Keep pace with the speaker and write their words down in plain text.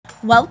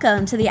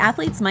Welcome to the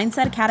Athletes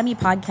Mindset Academy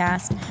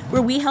podcast,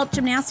 where we help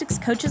gymnastics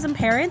coaches and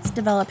parents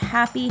develop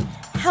happy,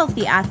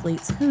 healthy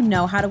athletes who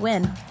know how to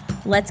win.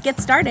 Let's get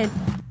started.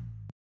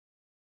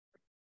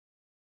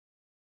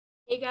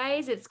 Hey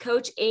guys, it's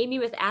Coach Amy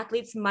with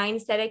Athletes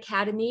Mindset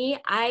Academy.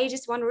 I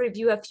just want to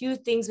review a few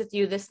things with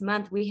you this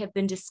month. We have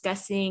been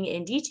discussing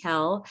in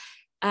detail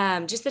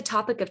just the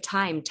topic of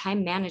time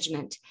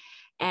management,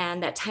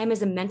 and that time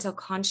is a mental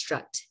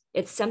construct.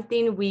 It's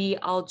something we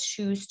all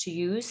choose to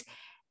use,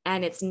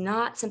 and it's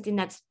not something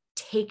that's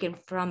taken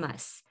from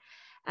us.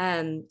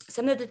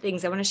 Some of the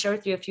things I want to share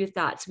with you, a few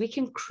thoughts. We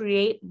can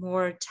create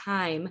more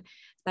time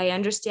by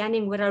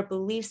understanding what our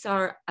beliefs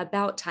are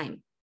about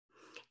time,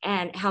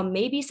 and how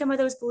maybe some of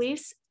those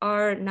beliefs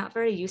are not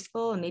very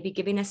useful and maybe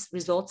giving us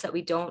results that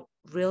we don't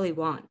really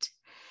want.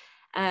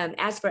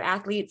 As for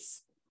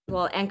athletes,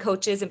 and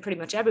coaches and pretty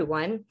much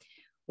everyone,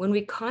 when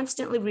we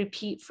constantly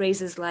repeat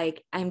phrases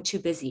like, I'm too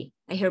busy.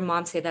 I hear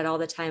moms say that all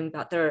the time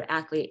about their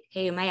athlete.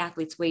 Hey, my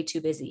athlete's way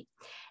too busy.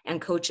 And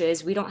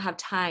coaches, we don't have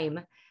time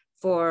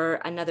for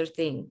another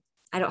thing.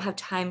 I don't have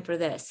time for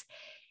this.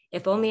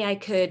 If only I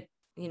could,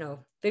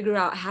 figure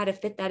out how to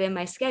fit that in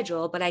my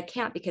schedule, but I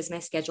can't because my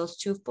schedule is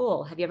too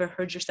full. Have you ever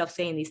heard yourself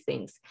saying these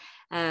things?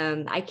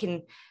 I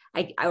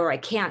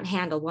can't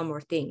handle one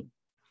more thing.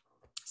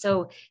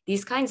 So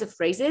these kinds of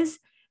phrases,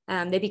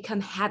 they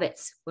become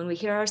habits when we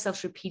hear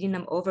ourselves repeating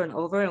them over and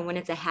over. And when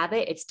it's a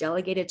habit, it's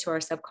delegated to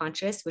our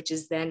subconscious, which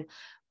is then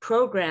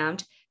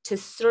programmed to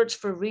search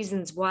for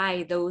reasons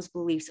why those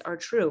beliefs are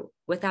true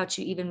without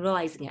you even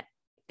realizing it.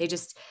 They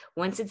just,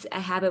 once it's a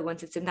habit,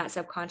 once it's in that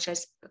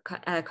subconscious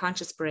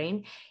conscious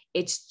brain,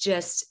 it's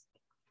just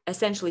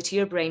essentially to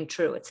your brain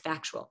true. It's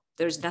factual.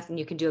 There's nothing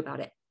you can do about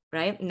it,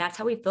 right? And that's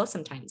how we feel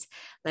sometimes,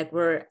 like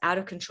we're out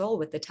of control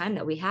with the time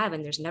that we have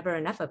and there's never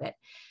enough of it.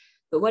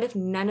 But what if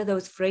none of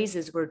those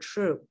phrases were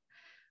true?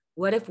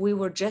 What if we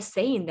were just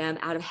saying them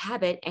out of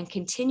habit and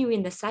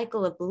continuing the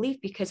cycle of belief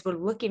because we're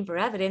looking for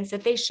evidence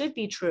that they should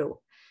be true,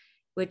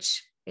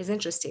 which is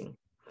interesting.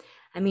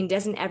 I mean,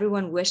 doesn't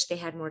everyone wish they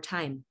had more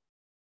time?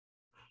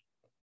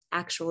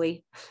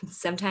 Actually,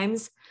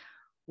 sometimes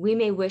we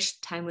may wish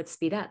time would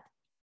speed up,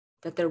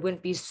 that there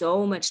wouldn't be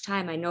so much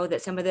time. I know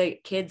that some of the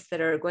kids that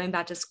are going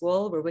back to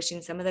school, we're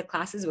wishing some of the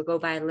classes would go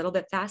by a little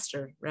bit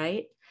faster,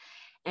 right?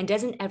 And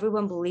doesn't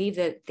everyone believe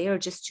that they are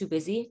just too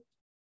busy?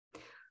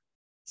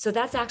 So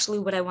that's actually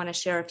what I want to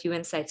share a few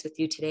insights with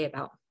you today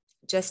about.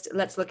 Just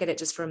let's look at it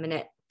just for a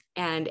minute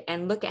and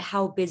look at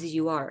how busy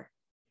you are.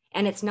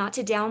 And it's not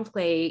to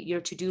downplay your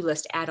to-do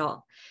list at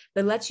all,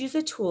 but let's use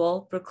a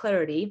tool for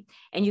clarity,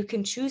 and you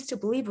can choose to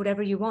believe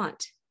whatever you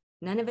want.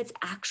 None of it's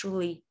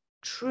actually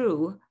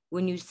true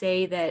when you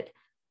say that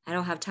I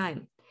don't have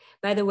time.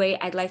 By the way,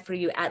 I'd like for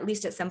you, at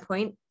least at some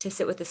point, to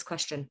sit with this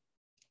question.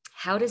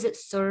 How does it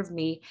serve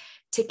me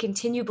to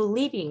continue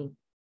believing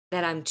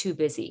that I'm too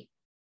busy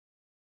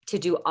to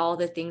do all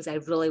the things I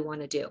really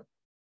want to do?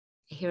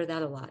 I hear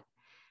that a lot.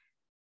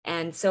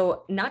 And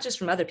so not just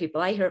from other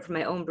people, I hear it from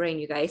my own brain,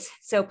 you guys.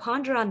 So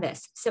ponder on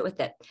this, sit with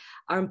it.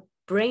 Our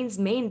brain's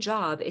main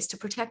job is to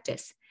protect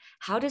us.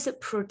 How does it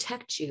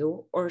protect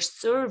you or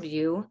serve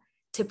you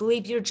to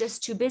believe you're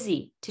just too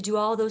busy to do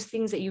all those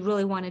things that you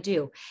really want to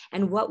do?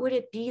 And what would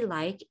it be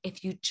like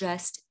if you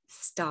just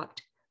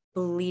stopped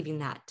believing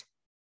that?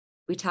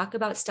 We talk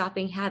about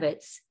stopping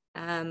habits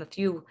a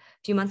few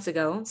months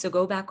ago. So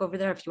go back over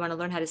there if you want to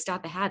learn how to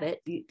stop a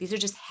habit. These are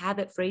just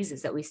habit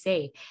phrases that we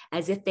say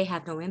as if they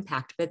have no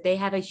impact, but they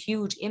have a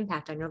huge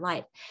impact on your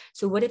life.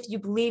 So what if you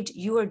believed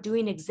you are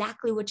doing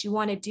exactly what you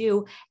want to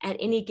do at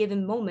any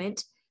given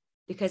moment?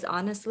 Because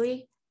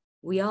honestly,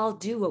 we all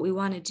do what we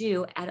want to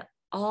do at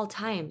all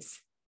times.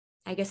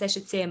 I guess I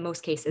should say in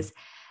most cases.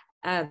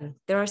 There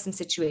are some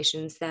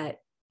situations that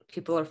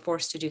people are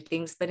forced to do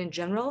things, but in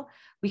general,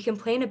 we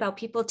complain about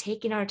people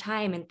taking our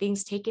time and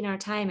things taking our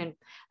time, and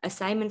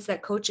assignments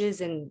that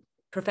coaches and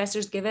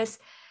professors give us.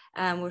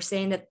 We're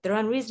saying that they're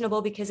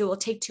unreasonable because it will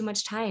take too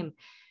much time.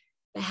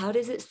 But how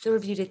does it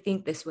serve you to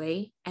think this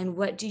way? And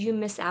what do you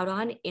miss out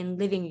on in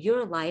living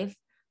your life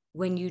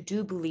when you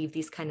do believe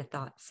these kind of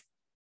thoughts?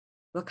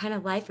 What kind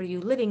of life are you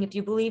living if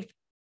you believe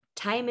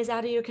time is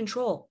out of your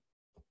control?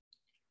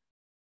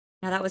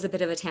 Now, that was a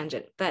bit of a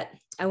tangent, but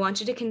I want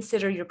you to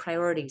consider your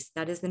priorities.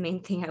 That is the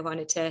main thing I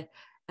wanted to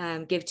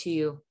give to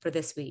you for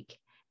this week.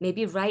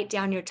 Maybe write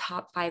down your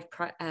top 5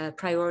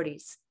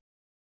 priorities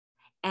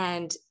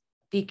and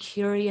be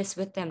curious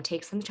with them.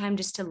 Take some time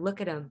just to look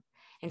at them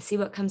and see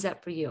what comes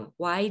up for you.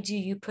 Why do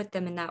you put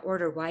them in that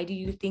order? Why do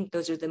you think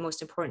those are the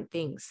most important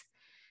things?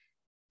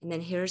 And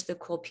then here's the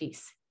cool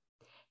piece.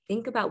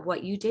 Think about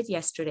what you did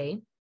yesterday,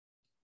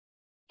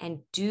 and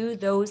do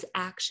those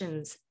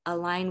actions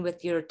align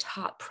with your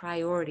top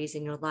priorities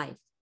in your life?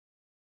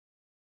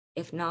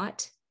 If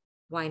not,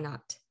 why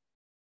not?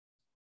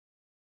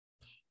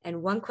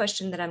 And one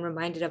question that I'm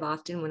reminded of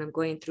often when I'm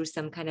going through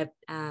some kind of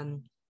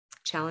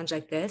challenge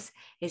like this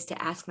is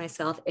to ask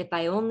myself, if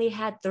I only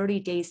had 30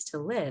 days to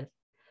live,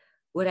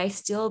 would I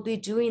still be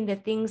doing the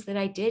things that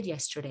I did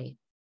yesterday?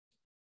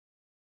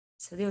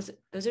 So those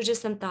are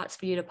just some thoughts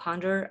for you to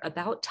ponder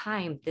about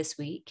time this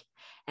week.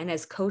 And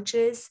as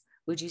coaches,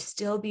 would you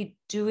still be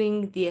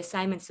doing the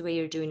assignments the way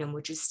you're doing them?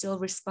 Would you still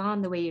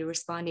respond the way you're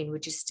responding?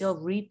 Would you still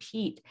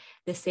repeat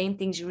the same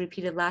things you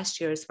repeated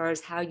last year as far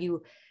as how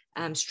you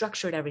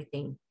structured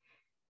everything?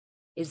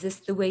 Is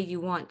this the way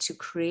you want to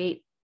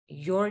create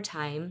your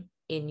time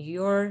in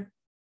your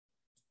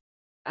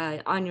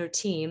on your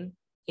team,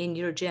 in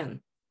your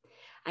gym?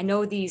 I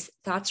know these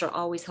thoughts are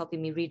always helping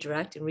me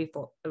redirect and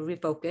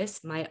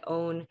refocus my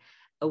own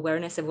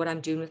awareness of what I'm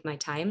doing with my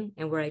time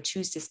and where I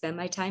choose to spend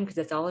my time, because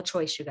it's all a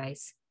choice, you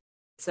guys.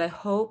 So I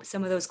hope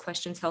some of those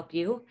questions help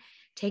you.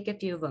 Take a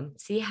few of them.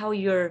 See how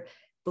your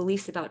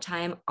beliefs about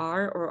time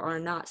are or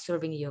are not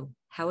serving you.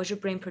 How is your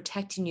brain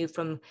protecting you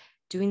from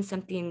doing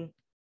something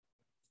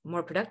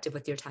more productive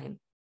with your time,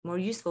 more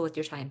useful with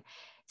your time,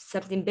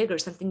 something bigger,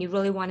 something you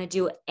really want to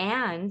do?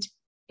 And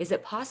is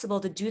it possible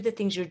to do the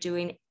things you're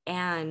doing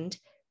and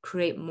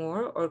create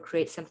more, or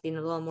create something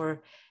a little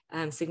more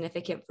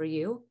significant for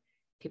you?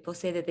 People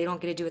say that they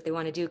don't get to do what they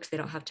want to do because they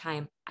don't have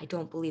time. I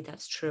don't believe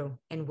that's true.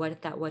 And what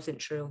if that wasn't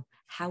true?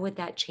 How would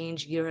that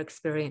change your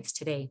experience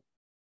today?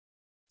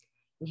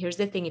 And here's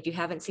the thing, if you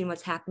haven't seen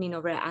what's happening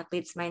over at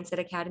Athletes Mindset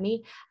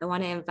Academy, I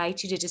want to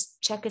invite you to just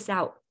check us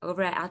out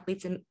over at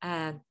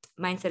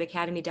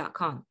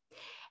athletesmindsetacademy.com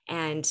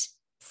and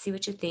see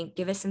what you think.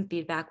 Give us some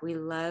feedback. We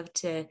love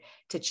to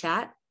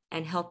chat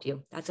and help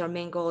you. That's our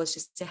main goal, is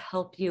just to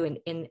help you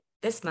in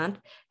this month,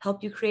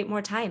 help you create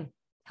more time,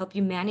 help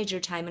you manage your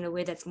time in a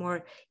way that's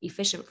more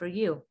efficient for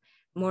you,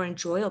 more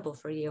enjoyable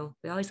for you.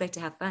 We always like to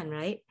have fun,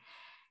 right?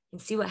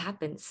 And see what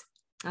happens.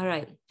 All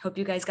right. Hope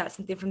you guys got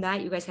something from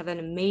that. You guys have an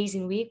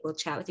amazing week. We'll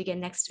chat with you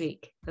again next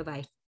week.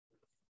 Bye-bye.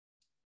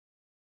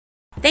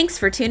 Thanks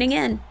for tuning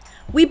in.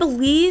 We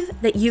believe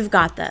that you've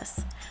got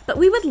this, but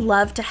we would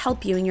love to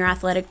help you in your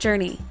athletic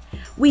journey.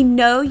 We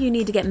know you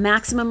need to get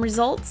maximum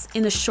results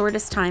in the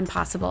shortest time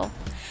possible.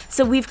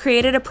 So we've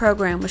created a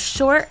program with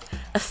short,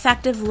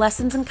 effective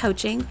lessons and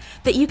coaching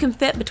that you can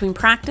fit between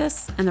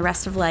practice and the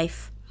rest of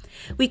life.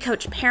 We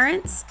coach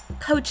parents,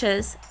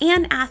 coaches,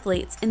 and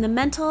athletes in the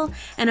mental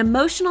and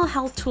emotional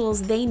health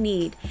tools they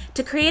need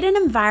to create an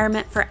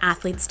environment for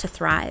athletes to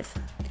thrive.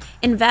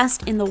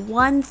 Invest in the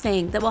one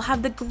thing that will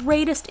have the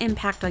greatest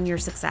impact on your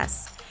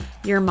success,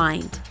 your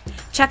mind.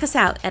 Check us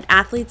out at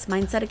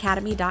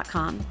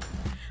athletesmindsetacademy.com.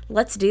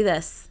 Let's do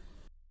this.